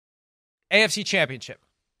AFC Championship.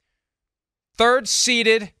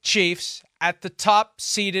 Third-seeded Chiefs at the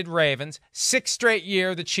top-seeded Ravens. Sixth straight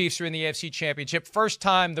year the Chiefs are in the AFC Championship. First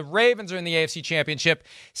time the Ravens are in the AFC Championship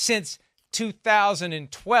since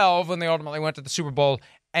 2012 when they ultimately went to the Super Bowl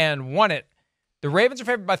and won it. The Ravens are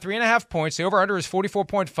favored by 3.5 points. The over-under is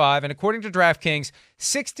 44.5. And according to DraftKings,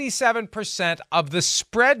 67% of the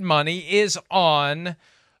spread money is on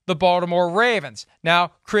the Baltimore Ravens.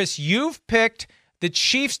 Now, Chris, you've picked the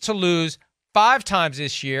Chiefs to lose 5 times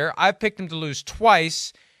this year. I've picked them to lose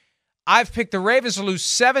twice. I've picked the Ravens to lose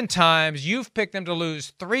 7 times. You've picked them to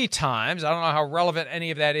lose 3 times. I don't know how relevant any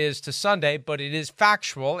of that is to Sunday, but it is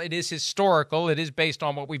factual. It is historical. It is based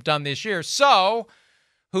on what we've done this year. So,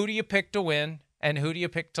 who do you pick to win and who do you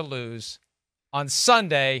pick to lose on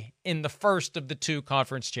Sunday in the first of the 2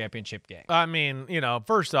 conference championship games? I mean,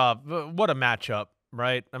 first off, what a matchup,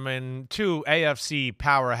 right? I mean, 2 AFC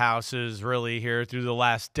powerhouses really here through the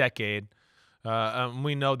last decade.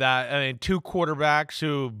 We know that. I mean, 2 quarterbacks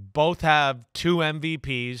who both have 2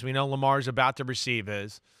 MVPs. We know Lamar's about to receive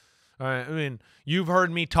his. I mean, you've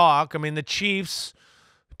heard me talk. I mean, the Chiefs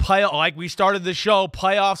play like we started the show.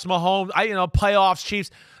 Playoffs, Mahomes. Playoffs,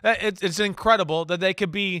 Chiefs. It's incredible that they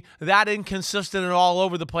could be that inconsistent and all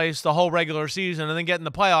over the place the whole regular season, and then get in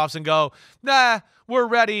the playoffs and go, nah, we're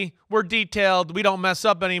ready. We're detailed. We don't mess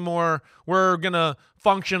up anymore. We're gonna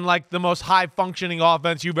function like the most high-functioning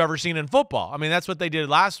offense you've ever seen in football. I mean, that's what they did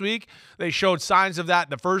last week. They showed signs of that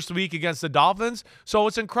the first week against the Dolphins. So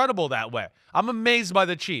it's incredible that way. I'm amazed by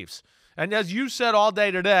the Chiefs. And as you said all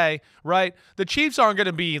day today, right, the Chiefs aren't going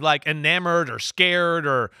to be like enamored or scared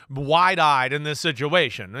or wide-eyed in this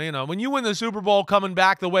situation. When you win the Super Bowl coming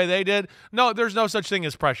back the way they did, no, there's no such thing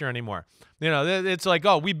as pressure anymore. It's like,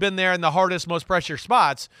 oh, we've been there in the hardest, most pressure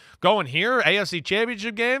spots. Going here, AFC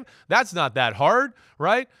Championship game, that's not that hard,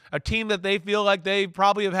 right? A team that they feel like they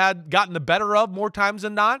probably have gotten the better of more times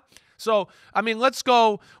than not. So, I mean, let's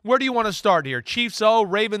go. Where do you want to start here? Chiefs O,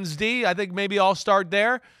 Ravens D. I think maybe I'll start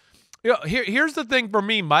there. Here's the thing for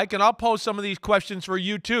me, Mike, and I'll pose some of these questions for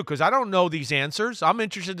you too, because I don't know these answers. I'm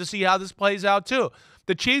interested to see how this plays out too.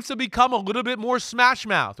 The Chiefs have become a little bit more smash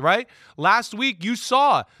mouth, right? Last week you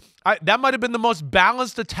saw that might have been the most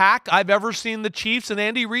balanced attack I've ever seen the Chiefs and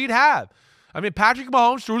Andy Reid have. I mean, Patrick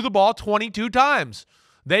Mahomes threw the ball 22 times.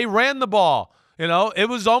 They ran the ball. It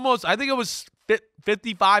was almost, I think it was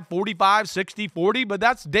 55, 45, 60, 40, but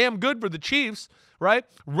that's damn good for the Chiefs, right?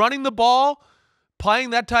 Running the ball,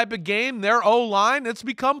 playing that type of game, their O-line, it's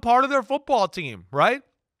become part of their football team, right?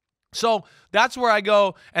 So that's where I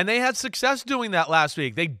go, and they had success doing that last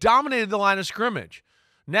week. They dominated the line of scrimmage.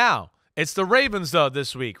 Now, it's the Ravens, though,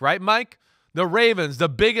 this week, right, Mike? The Ravens, the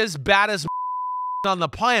biggest, baddest on the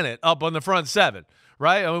planet up on the front 7,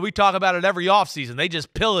 right? I mean, we talk about it every offseason. They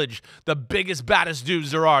just pillage the biggest, baddest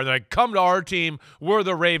dudes there are. They're like, come to our team. We're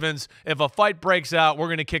the Ravens. If a fight breaks out, we're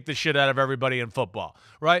going to kick the shit out of everybody in football,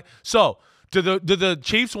 right? So, do the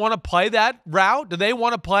Chiefs want to play that route? Do they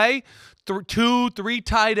want to play 2, 3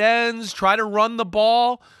 tight ends, try to run the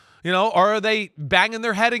ball? Or are they banging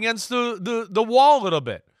their head against the wall a little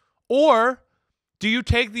bit? Or do you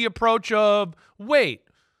take the approach of, wait,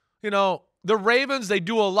 the Ravens, they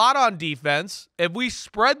do a lot on defense. If we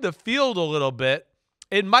spread the field a little bit,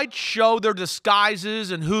 it might show their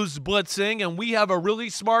disguises and who's blitzing, and we have a really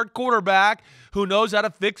smart quarterback who knows how to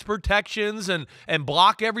fix protections and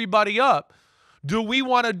block everybody up. Do we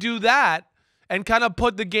want to do that and kind of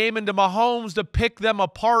put the game into Mahomes to pick them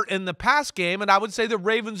apart in the pass game? And I would say the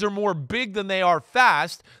Ravens are more big than they are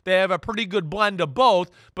fast. They have a pretty good blend of both,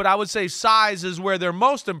 but I would say size is where they're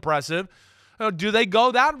most impressive. Do they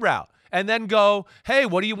go that route? And then go, hey,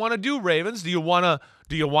 what do you want to do, Ravens? Do you want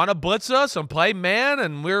to blitz us and play man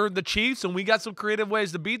and we're the Chiefs and we got some creative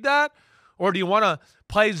ways to beat that? Or do you want to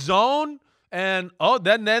play zone? And,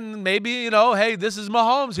 then maybe, hey, this is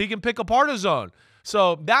Mahomes. He can pick apart a zone.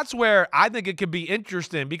 So that's where I think it could be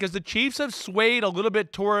interesting because the Chiefs have swayed a little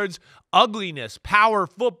bit towards ugliness, power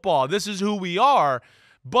football. This is who we are.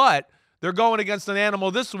 But they're going against an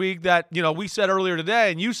animal this week that, we said earlier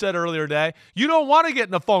today and you said earlier today, you don't want to get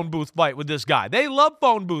in a phone booth fight with this guy. They love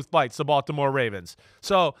phone booth fights, the Baltimore Ravens.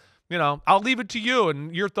 So, I'll leave it to you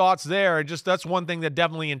and your thoughts there. And just that's one thing that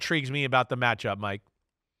definitely intrigues me about the matchup, Mike.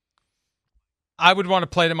 I would want to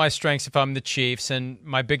play to my strengths if I'm the Chiefs, and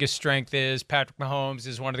my biggest strength is Patrick Mahomes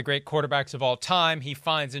is one of the great quarterbacks of all time. He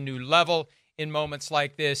finds a new level in moments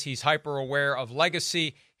like this. He's hyper-aware of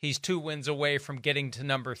legacy. He's 2 wins away from getting to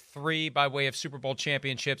number 3 by way of Super Bowl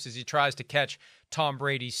championships as he tries to catch Tom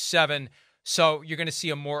Brady's 7. So you're going to see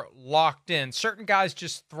him more locked in. Certain guys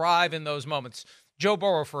just thrive in those moments. Joe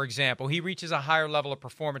Burrow, for example, he reaches a higher level of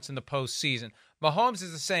performance in the postseason. Mahomes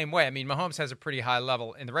is the same way. I mean, Mahomes has a pretty high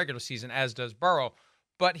level in the regular season, as does Burrow,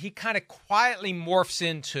 but he kind of quietly morphs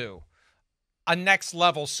into a next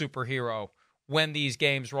level superhero when these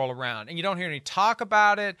games roll around. And you don't hear any talk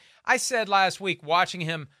about it. I said last week, watching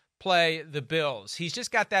him play the Bills, he's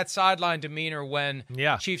just got that sideline demeanor when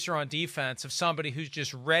Chiefs are on defense of somebody who's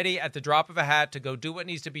just ready at the drop of a hat to go do what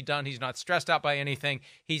needs to be done. He's not stressed out by anything.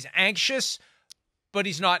 He's anxious, but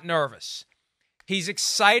he's not nervous. He's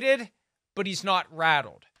excited, but he's not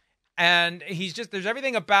rattled. And there's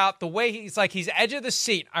everything about the way he's edge of the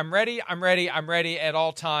seat. I'm ready at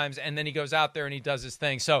all times. And then he goes out there and he does his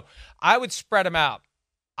thing. So I would spread them out.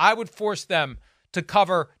 I would force them to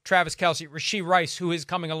cover Travis Kelce, Rashee Rice, who is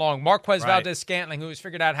coming along, Marquez Valdez-Scantling, who has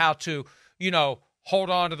figured out how to, hold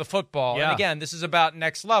on to the football. Yeah. And again, this is about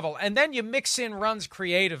next level. And then you mix in runs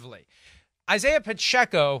creatively. Isaiah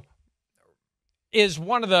Pacheco is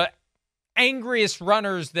one of the angriest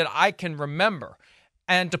runners that I can remember.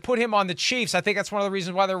 And to put him on the Chiefs, I think that's one of the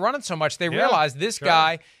reasons why they're running so much. They realize this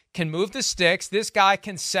guy can move the sticks. This guy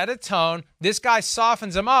can set a tone. This guy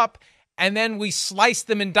softens them up, and then we slice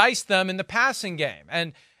them and dice them in the passing game.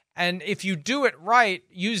 And if you do it right,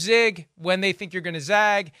 you zig when they think you're going to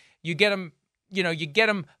zag. You get them, you get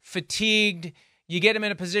them fatigued. You get them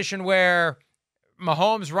in a position where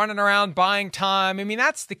Mahomes running around buying time. I mean,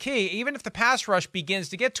 that's the key. Even if the pass rush begins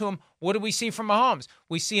to get to him, what do we see from Mahomes?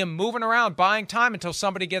 We see him moving around, buying time until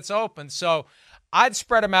somebody gets open. So I'd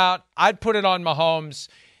spread him out. I'd put it on Mahomes.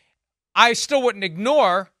 I still wouldn't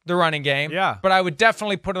ignore the running game, but I would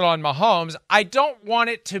definitely put it on Mahomes. I don't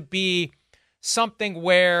want it to be something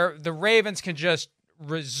where the Ravens can just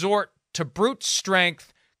resort to brute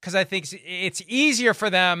strength, because I think it's easier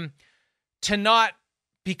for them to not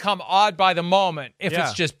become awed by the moment if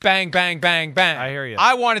it's just bang, bang, bang, bang. I hear you.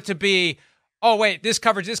 I want it to be, oh, wait, this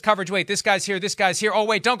coverage, wait, this guy's here. Oh,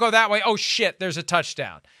 wait, don't go that way. Oh, shit, there's a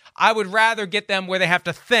touchdown. I would rather get them where they have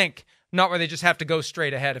to think, not where they just have to go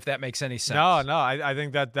straight ahead, if that makes any sense. No, I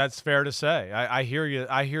think that's fair to say. I hear you.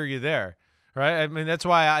 I hear you there, right? I mean, that's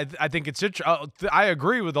why I think it's I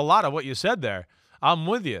agree with a lot of what you said there. I'm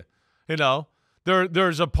with you,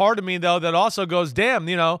 There's a part of me, though, that also goes, damn,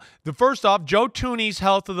 first off, Joe Thuney's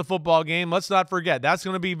health of the football game, let's not forget. That's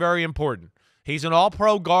going to be very important. He's an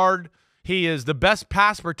all-pro guard. He is the best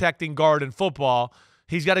pass-protecting guard in football.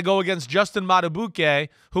 He's got to go against Justin Madubuike,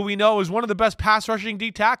 who we know is one of the best pass-rushing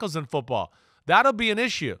D tackles in football. That'll be an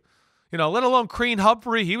issue. Let alone Crean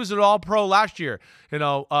Humphrey. He was an all-pro last year.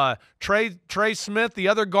 Trey Smith, the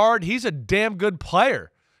other guard, he's a damn good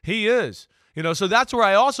player. He is. So that's where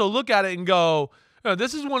I also look at it and go,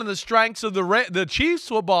 this is one of the strengths of the Chiefs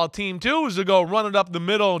football team, too, is to go run it up the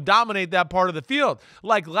middle and dominate that part of the field.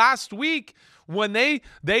 Like last week, when they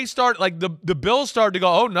start, like the Bills started to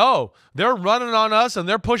go, oh, no, they're running on us and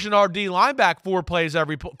they're pushing our D-line back 4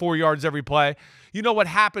 yards every play. You know what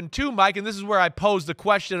happened, too, Mike, and this is where I posed the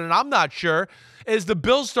question, and I'm not sure, is the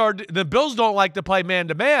Bills don't like to play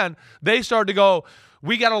man-to-man. They started to go,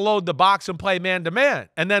 we got to load the box and play man-to-man.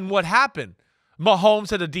 And then what happened? Mahomes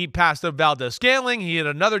had a deep pass to Valdez-Scantling. He had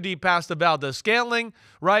another deep pass to Valdez-Scantling,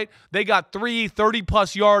 right? They got 3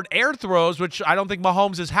 30-plus yard air throws, which I don't think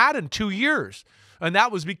Mahomes has had in 2 years. And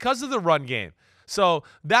that was because of the run game. So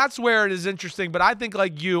that's where it is interesting. But I think,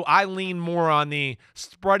 like you, I lean more on the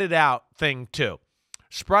spread it out thing, too.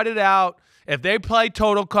 Spread it out. If they play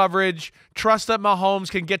total coverage, trust that Mahomes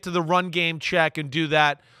can get to the run game check and do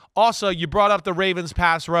that. Also, you brought up the Ravens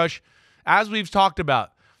pass rush. As we've talked about,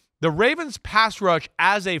 the Ravens pass rush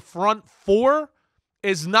as a front 4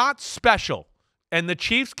 is not special, and the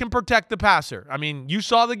Chiefs can protect the passer. I mean, you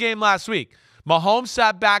saw the game last week. Mahomes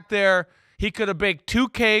sat back there. He could have baked 2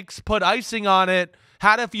 cakes, put icing on it,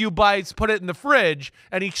 had a few bites, put it in the fridge,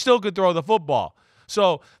 and he still could throw the football.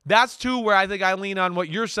 So that's, too, where I think I lean on what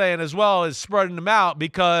you're saying as well, is spreading them out,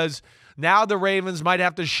 because now the Ravens might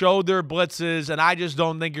have to show their blitzes, and I just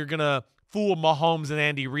don't think you're going to fool Mahomes and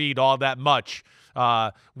Andy Reid all that much.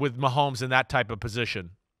 With Mahomes in that type of position.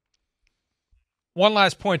 One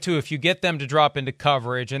last point, too. If you get them to drop into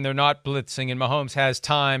coverage and they're not blitzing and Mahomes has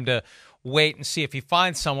time to wait and see if he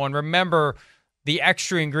finds someone, remember the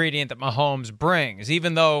extra ingredient that Mahomes brings.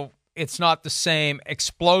 Even though it's not the same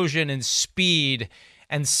explosion and speed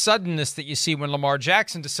and suddenness that you see when Lamar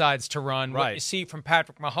Jackson decides to run, what you see from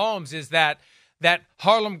Patrick Mahomes is that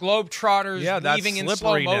Harlem Globetrotters leaving in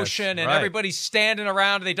slow motion and everybody's standing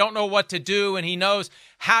around and they don't know what to do, and he knows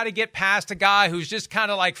how to get past a guy who's just kind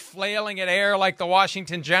of like flailing at air like the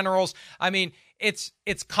Washington Generals. I mean, it's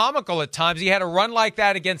comical at times. He had a run like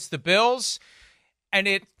that against the Bills, and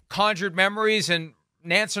it conjured memories, and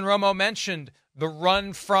Nance and Romo mentioned the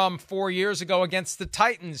run from 4 years ago against the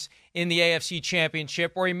Titans in the AFC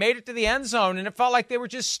Championship, where he made it to the end zone and it felt like they were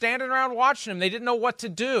just standing around watching him. They didn't know what to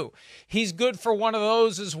do. He's good for one of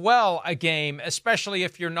those as well, a game, especially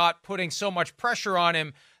if you're not putting so much pressure on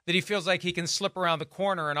him that he feels like he can slip around the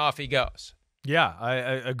corner and off he goes. Yeah, I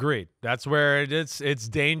agreed. That's where it's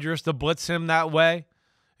dangerous to blitz him that way,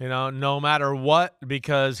 no matter what,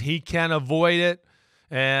 because he can avoid it.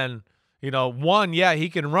 And, he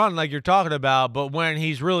can run like you're talking about, but when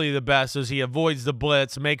he's really the best is he avoids the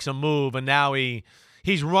blitz, makes a move, and now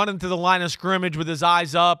he's running to the line of scrimmage with his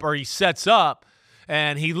eyes up, or he sets up,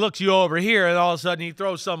 and he looks you over here, and all of a sudden he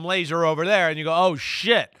throws some laser over there, and you go, oh,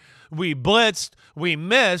 shit, we blitzed, we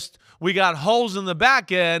missed, we got holes in the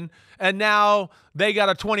back end, and now they got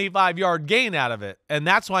a 25-yard gain out of it. And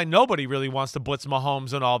that's why nobody really wants to blitz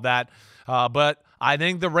Mahomes and all that. But I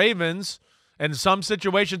think the Ravens – in some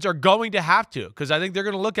situations are going to have to, because I think they're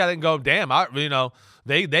going to look at it and go, damn,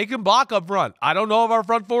 they can block up front. I don't know if our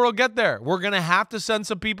front four will get there. We're going to have to send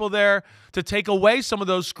some people there to take away some of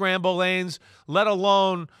those scramble lanes, let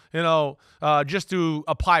alone, just to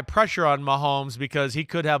apply pressure on Mahomes, because he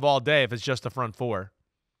could have all day if it's just the front four.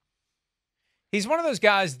 He's one of those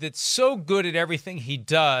guys that's so good at everything he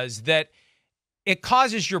does that it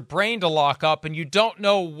causes your brain to lock up and you don't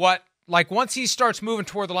know what. Like, once he starts moving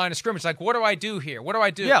toward the line of scrimmage, like, what do I do here? What do I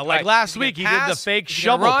do? Yeah, like last week he did the fake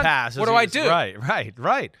shovel pass. What do I do?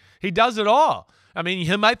 Right. He does it all. I mean,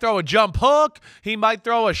 he might throw a jump hook. He might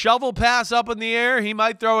throw a shovel pass up in the air. He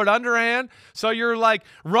might throw it underhand. So you're, like,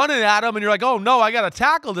 running at him, and you're like, oh, no, I got to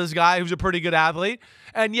tackle this guy who's a pretty good athlete.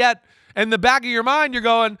 And yet, in the back of your mind, you're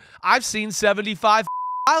going, I've seen 75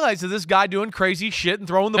 highlights of this guy doing crazy shit and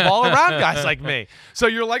throwing the ball around guys like me. So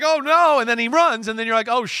you're like, oh no, and then he runs, and then you're like,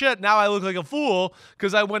 oh shit, now I look like a fool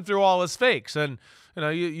because I went through all his fakes. And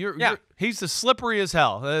he's as slippery as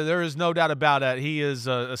hell. There is no doubt about it. He is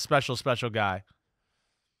a special guy.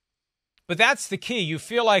 But that's the key. You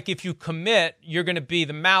feel like if you commit, you're going to be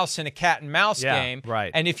the mouse in a cat and mouse game.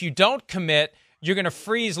 Right. And if you don't commit, you're going to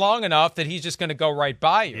freeze long enough that he's just going to go right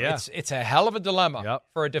by you. Yeah. It's a hell of a dilemma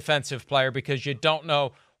for a defensive player, because you don't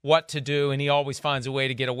know what to do, and he always finds a way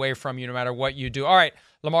to get away from you no matter what you do. All right,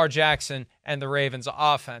 Lamar Jackson and the Ravens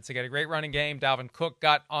offense. They got a great running game. Dalvin Cook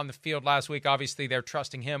got on the field last week. Obviously, they're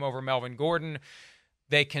trusting him over Melvin Gordon.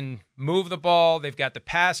 They can move the ball. They've got the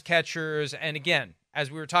pass catchers. And again, as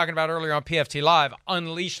we were talking about earlier on PFT Live,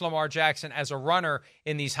 unleash Lamar Jackson as a runner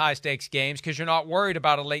in these high-stakes games, because you're not worried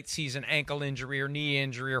about a late-season ankle injury or knee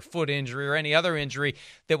injury or foot injury or any other injury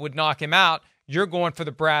that would knock him out. You're going for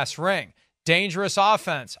the brass ring. Dangerous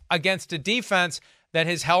offense against a defense that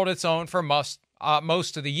has held its own for most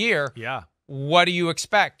of the year. Yeah. What do you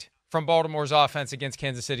expect from Baltimore's offense against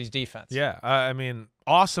Kansas City's defense? Yeah, I mean,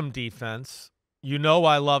 awesome defense.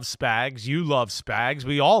 I love Spags. You love Spags.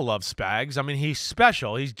 We all love Spags. I mean, he's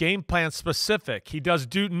special. He's game plan specific. He does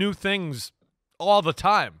new things all the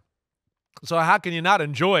time. So how can you not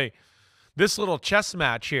enjoy this little chess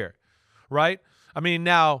match here, right? I mean,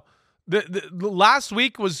 now, the last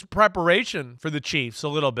week was preparation for the Chiefs a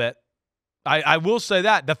little bit. I will say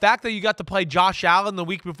that. The fact that you got to play Josh Allen the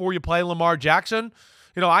week before you play Lamar Jackson,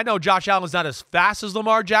 I know Josh Allen's not as fast as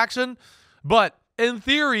Lamar Jackson, but in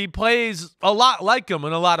theory, plays a lot like him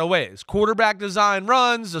in a lot of ways. Quarterback design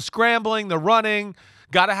runs, the scrambling, the running.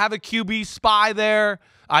 Got to have a QB spy there.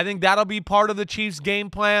 I think that'll be part of the Chiefs' game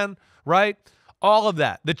plan, right? All of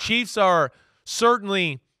that. The Chiefs are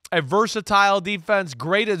certainly a versatile defense,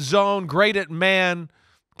 great at zone, great at man,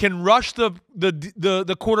 can rush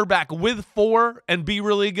the quarterback with 4 and be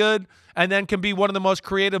really good, and then can be one of the most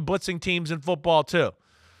creative blitzing teams in football too.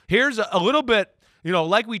 Here's a little bit,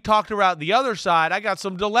 like we talked about the other side, I got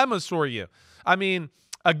some dilemmas for you. I mean,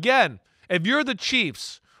 again, if you're the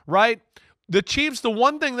Chiefs, right? The Chiefs, the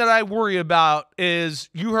one thing that I worry about is,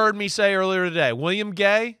 you heard me say earlier today, William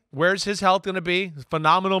Gay, where's his health going to be?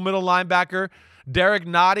 Phenomenal middle linebacker. Derek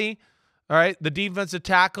Nottie, all right, the defensive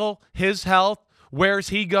tackle, his health, where's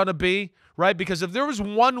he going to be, right? Because if there was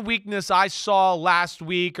one weakness I saw last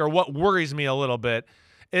week, or what worries me a little bit,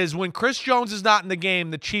 is when Chris Jones is not in the game,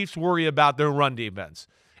 the Chiefs worry about their run defense.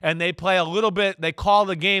 And they play a little bit, they call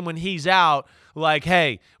the game when he's out, like,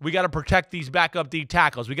 hey, we got to protect these backup D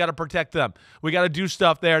tackles. We got to protect them. We got to do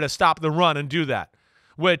stuff there to stop the run and do that,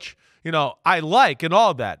 which, I like and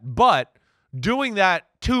all that. But doing that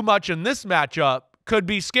too much in this matchup could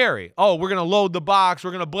be scary. Oh, we're going to load the box.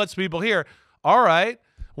 We're going to blitz people here. All right.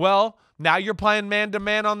 Well, now you're playing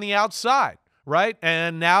man-to-man on the outside, right?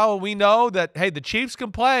 And now we know that, hey, the Chiefs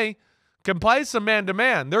can play some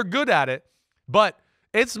man-to-man. They're good at it, but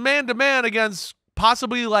it's man-to-man against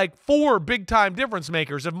possibly like 4 big-time difference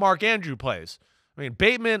makers if Mark Andrews plays. I mean,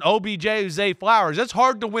 Bateman, OBJ, Zay Flowers. It's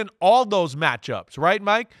hard to win all those matchups, right,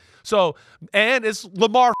 Mike? So, and it's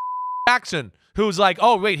Lamar Jackson, who's like,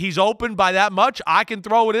 oh, wait, he's open by that much? I can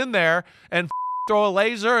throw it in there and throw a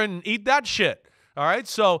laser and eat that shit. All right?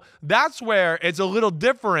 So that's where it's a little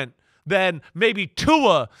different than maybe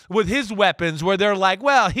Tua with his weapons, where they're like,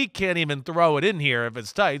 well, he can't even throw it in here if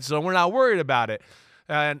it's tight, so we're not worried about it.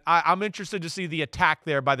 And I'm interested to see the attack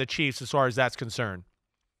there by the Chiefs as far as that's concerned.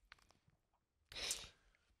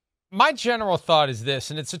 My general thought is this,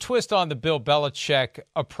 and it's a twist on the Bill Belichick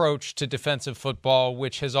approach to defensive football,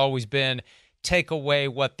 which has always been take away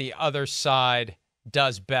what the other side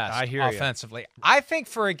does best offensively. I think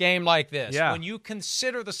for a game like this, when you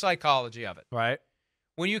consider the psychology of it, right?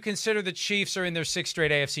 When you consider the Chiefs are in their 6th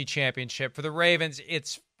straight AFC championship, for the Ravens,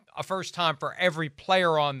 it's a first time for every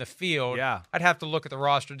player on the field. Yeah. I'd have to look at the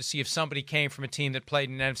roster to see if somebody came from a team that played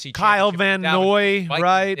in an NFC Kyle championship. Van Noy,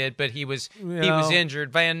 right? Did, but he was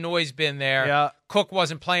injured. Van Noy's been there. Yeah. Cook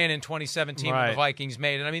wasn't playing in 2017 when the Vikings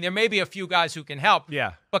made it. I mean, there may be a few guys who can help.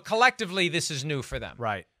 Yeah. But collectively, this is new for them.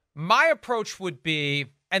 Right. My approach would be,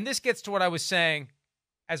 and this gets to what I was saying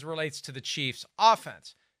as it relates to the Chiefs'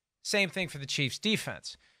 offense. Same thing for the Chiefs'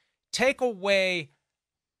 defense. Take away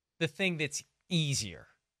the thing that's easier.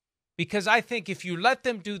 Because I think if you let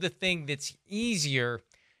them do the thing that's easier,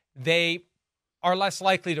 they are less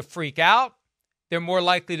likely to freak out. They're more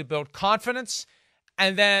likely to build confidence.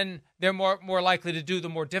 And then they're more likely to do the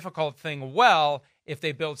more difficult thing well if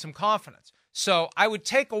they build some confidence. So I would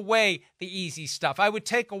take away the easy stuff. I would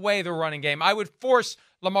take away the running game. I would force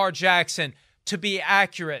Lamar Jackson to be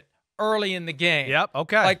accurate early in the game. Yep,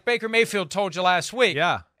 okay. Like Baker Mayfield told you last week.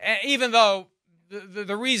 Yeah. Even though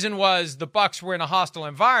the reason was the Bucs were in a hostile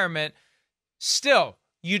environment, still,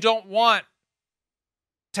 you don't want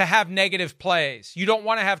to have negative plays. You don't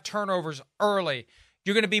want to have turnovers early.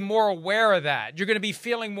 You're going to be more aware of that. You're going to be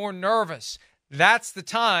feeling more nervous. That's the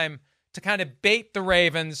time to kind of bait the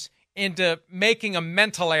Ravens into making a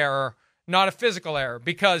mental error, not a physical error,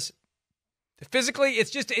 because physically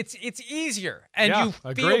it's easier. And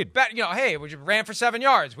you feel better. You know, hey, we ran for 7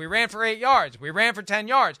 yards. We ran for 8 yards. We ran for 10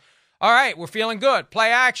 yards. All right, we're feeling good. Play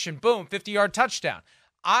action, boom, 50-yard touchdown.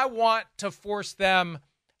 I want to force them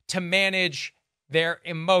to manage their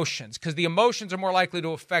emotions because the emotions are more likely to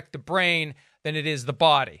affect the brain than it is the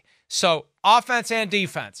body. So offense and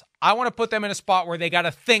defense, I want to put them in a spot where they got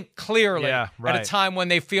to think clearly at a time when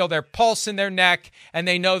they feel their pulse in their neck and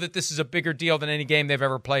they know that this is a bigger deal than any game they've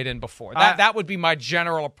ever played in before. That would be my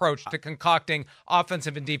general approach to concocting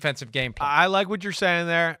offensive and defensive game plans. I like what you're saying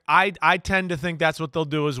there. I tend to think that's what they'll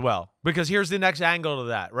do as well because here's the next angle to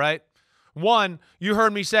that, right? One, you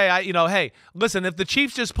heard me say, hey, listen, if the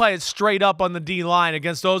Chiefs just play it straight up on the D-line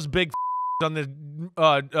against those big on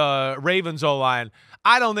the Ravens O-line,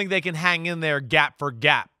 I don't think they can hang in there gap for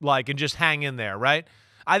gap, and just hang in there, right?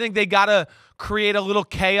 I think they got to create a little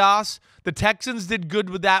chaos. The Texans did good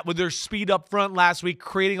with that with their speed up front last week,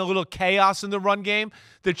 creating a little chaos in the run game.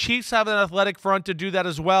 The Chiefs have an athletic front to do that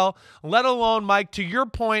as well, let alone, Mike, to your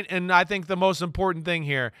point, and I think the most important thing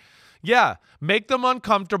here, make them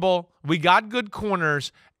uncomfortable. We got good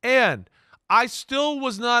corners, and I still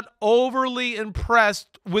was not overly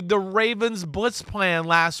impressed with the Ravens blitz plan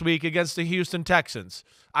last week against the Houston Texans.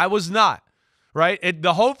 I was not, right?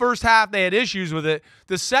 The whole first half, they had issues with it.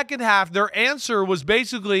 The second half, their answer was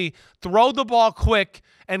basically throw the ball quick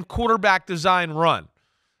and quarterback design run.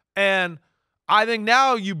 And I think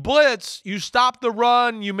now you blitz, you stop the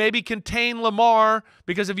run, you maybe contain Lamar,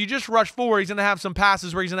 because if you just rush forward, he's going to have some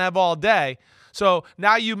passes where he's going to have all day. So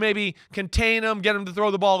now you maybe contain him, get him to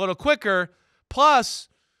throw the ball a little quicker. Plus,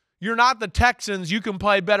 you're not the Texans. You can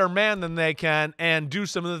play better man than they can and do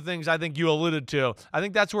some of the things I think you alluded to. I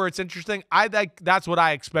think that's where it's interesting. I think that's what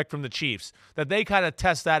I expect from the Chiefs, that they kind of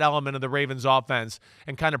test that element of the Ravens offense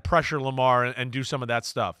and kind of pressure Lamar and do some of that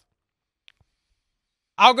stuff.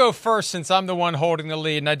 I'll go first since I'm the one holding the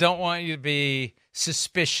lead, and I don't want you to be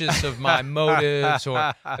suspicious of my motives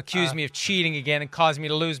or accuse me of cheating again and cause me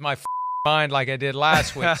to lose my mind like I did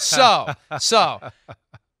last week. So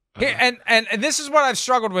here, and this is what I've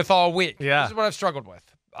struggled with all week. Yeah. This is what I've struggled with.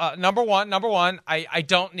 Number one, I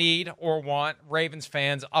don't need or want Ravens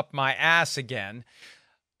fans up my ass again,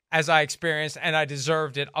 as I experienced, and I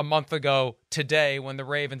deserved it a month ago today when the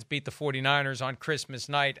Ravens beat the 49ers on Christmas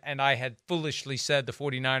night, and I had foolishly said the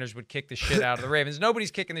 49ers would kick the shit out of the Ravens.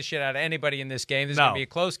 Nobody's kicking the shit out of anybody in this game. This is going to be a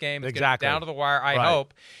close game. It's going to be down to the wire, I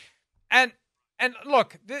hope. And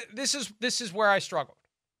look, this is where I struggled.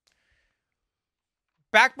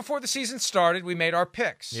 Back before the season started, we made our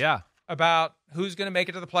picks. Yeah. about who's going to make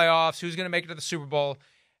it to the playoffs, who's going to make it to the Super Bowl.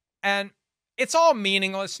 And it's all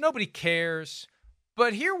meaningless. Nobody cares.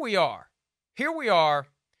 But here we are. Here we are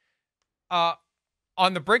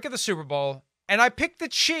on the brink of the Super Bowl, and I picked the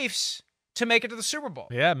Chiefs to make it to the Super Bowl.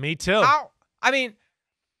 Yeah, me too. How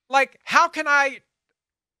can I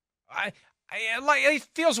it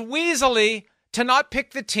feels weaselly to not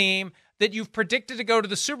pick the team that you've predicted to go to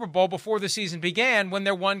the Super Bowl before the season began when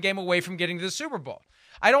they're one game away from getting to the Super Bowl.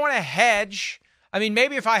 I don't want to hedge. I mean,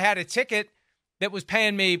 maybe if I had a ticket that was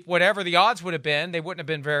paying me whatever the odds would have been, they wouldn't have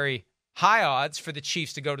been very high odds for the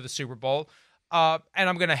Chiefs to go to the Super Bowl. And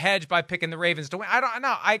I'm going to hedge by picking the Ravens to win. I don't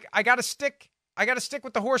know. I got to stick. I got to stick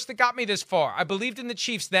with the horse that got me this far. I believed in the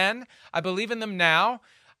Chiefs then. I believe in them now.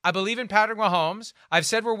 I believe in Patrick Mahomes. I've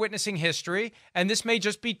said we're witnessing history, and this may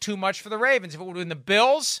just be too much for the Ravens. If it would have been the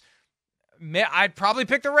Bills, I'd probably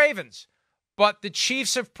pick the Ravens. But the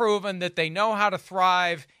Chiefs have proven that they know how to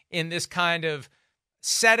thrive in this kind of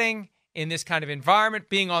setting, in this kind of environment.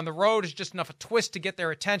 Being on the road is just enough a twist to get their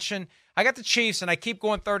attention. I got the Chiefs, and I keep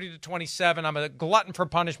going 30-27. I'm a glutton for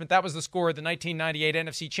punishment. That was the score of the 1998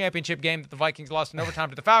 NFC Championship game that the Vikings lost in overtime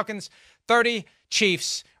to the Falcons. 30,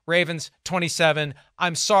 Chiefs, Ravens, 27.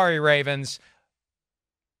 I'm sorry, Ravens.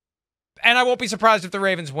 And I won't be surprised if the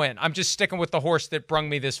Ravens win. I'm just sticking with the horse that brung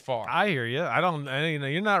me this far. I hear you.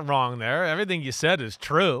 You're not wrong there. Everything you said is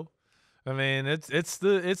true. I mean, it's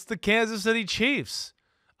the Kansas City Chiefs.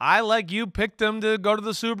 I, like you, picked them to go to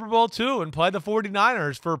the Super Bowl too and play the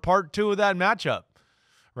 49ers for part 2 of that matchup,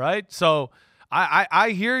 right? So I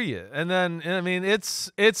hear you. And then, I mean,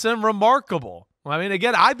 it's remarkable. I mean,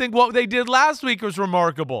 again, I think what they did last week was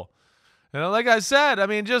remarkable. You know, like I said, I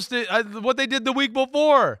mean, just what they did the week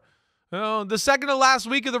before. You know, the second to last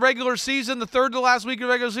week of the regular season, the third to last week of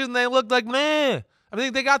the regular season, they looked like, man. I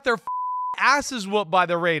think they got their asses whooped by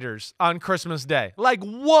the Raiders on Christmas Day. Like,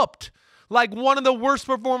 whooped. Like one of the worst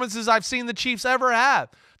performances I've seen the Chiefs ever have.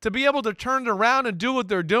 To be able to turn it around and do what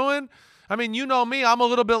they're doing, I mean, you know me, I'm a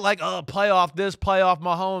little bit like, oh, playoff this, playoff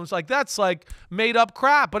Mahomes. Like, that's like made up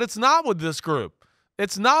crap, but it's not with this group.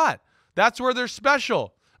 It's not. That's where they're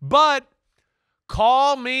special. But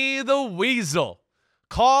call me the Weasel.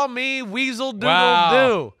 Call me Weasel Doodle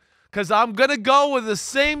Doo. Because I'm going to go with the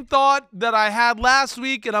same thought that I had last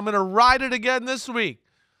week, and I'm going to ride it again this week.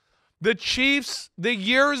 The Chiefs, the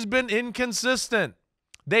year has been inconsistent.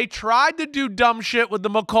 They tried to do dumb shit with the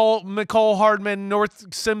McCole Hardman,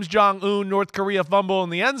 Simms Unbuttoned, North Korea fumble in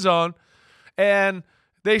the end zone, and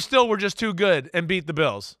they still were just too good and beat the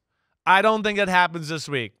Bills. I don't think it happens this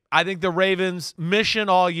week. I think the Ravens, mission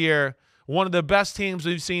all year, one of the best teams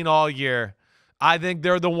we've seen all year. I think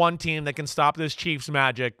they're the one team that can stop this Chiefs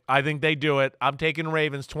magic. I think they do it. I'm taking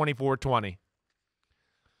Ravens 24-20.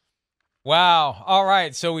 Wow. All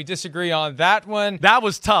right. So we disagree on that one. That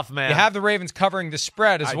was tough, man. You have the Ravens covering the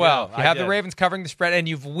spread as well. You have the Ravens covering the spread, and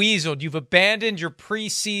you've weaseled. You've abandoned your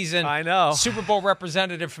preseason Super Bowl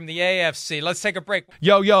representative from the AFC. Let's take a break.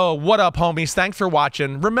 Yo, what up, homies? Thanks for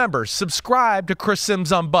watching. Remember, subscribe to Chris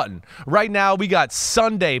Simms Unbuttoned. Right now, we got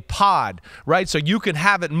Sunday pod, right? So you can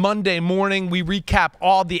have it Monday morning. We recap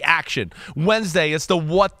all the action. Wednesday, it's the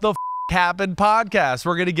What the Happened podcast.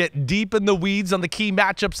 We're going to get deep in the weeds on the key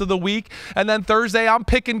matchups of the week. And then Thursday, I'm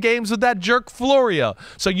picking games with that jerk Florio.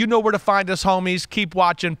 So you know where to find us, homies. Keep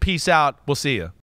watching. Peace out. We'll see you.